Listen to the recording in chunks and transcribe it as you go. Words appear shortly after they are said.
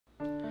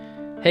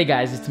Hey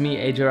guys, it's me,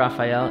 AJ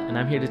Rafael, and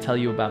I'm here to tell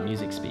you about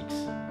Music Speaks.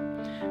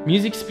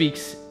 Music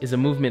Speaks is a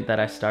movement that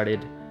I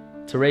started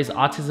to raise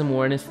autism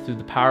awareness through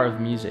the power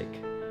of music.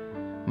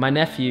 My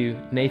nephew,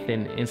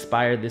 Nathan,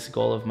 inspired this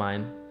goal of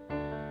mine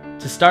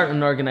to start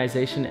an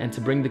organization and to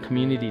bring the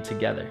community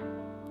together.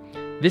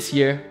 This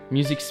year,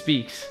 Music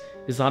Speaks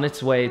is on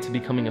its way to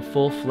becoming a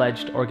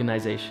full-fledged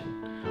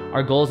organization.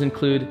 Our goals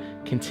include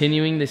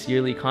continuing this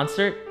yearly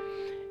concert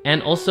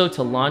and also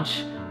to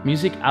launch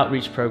music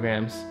outreach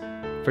programs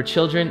for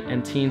children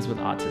and teens with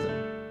autism.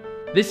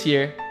 This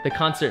year, the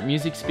concert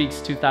Music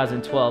Speaks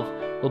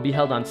 2012 will be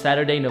held on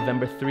Saturday,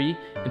 November 3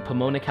 in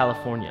Pomona,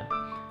 California.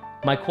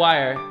 My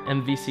choir,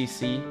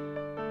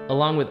 MVCC,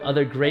 along with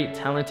other great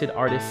talented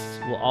artists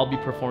will all be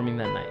performing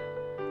that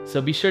night.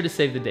 So be sure to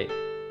save the date.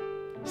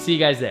 See you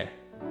guys there.